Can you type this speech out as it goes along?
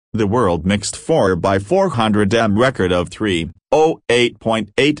The world mixed 4x400M record of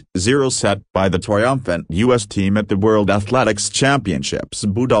 3:08.80 set by the triumphant U.S. team at the World Athletics Championships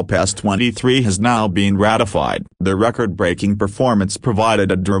Budapest 23 has now been ratified. The record-breaking performance provided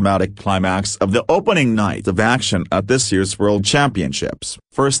a dramatic climax of the opening night of action at this year's World Championships.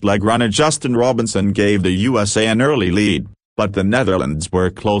 First leg runner Justin Robinson gave the USA an early lead, but the Netherlands were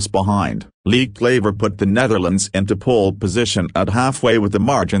close behind. Lee Klaver put the Netherlands into pole position at halfway with a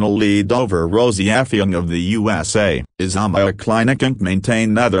marginal lead over Rosie Effiong of the USA. Isamael Kleinekink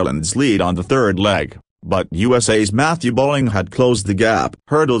maintained Netherlands' lead on the third leg, but USA's Matthew Bowling had closed the gap.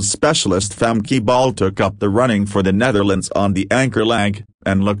 Hurdles specialist Femke Bol took up the running for the Netherlands on the anchor leg,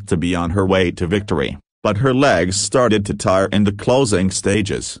 and looked to be on her way to victory. But her legs started to tire in the closing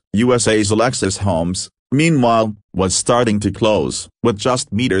stages. USA's Alexis Holmes, meanwhile, was starting to close. With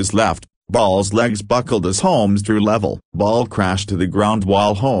just meters left, Bol's legs buckled as Holmes drew level. Bol crashed to the ground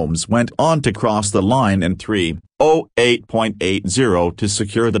while Holmes went on to cross the line in 3:08.80 to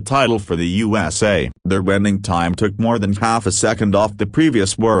secure the title for the USA. Their winning time took more than half a second off the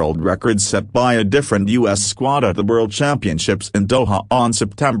previous world record set by a different U.S. squad at the World Championships in Doha on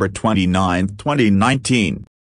September 29, 2019.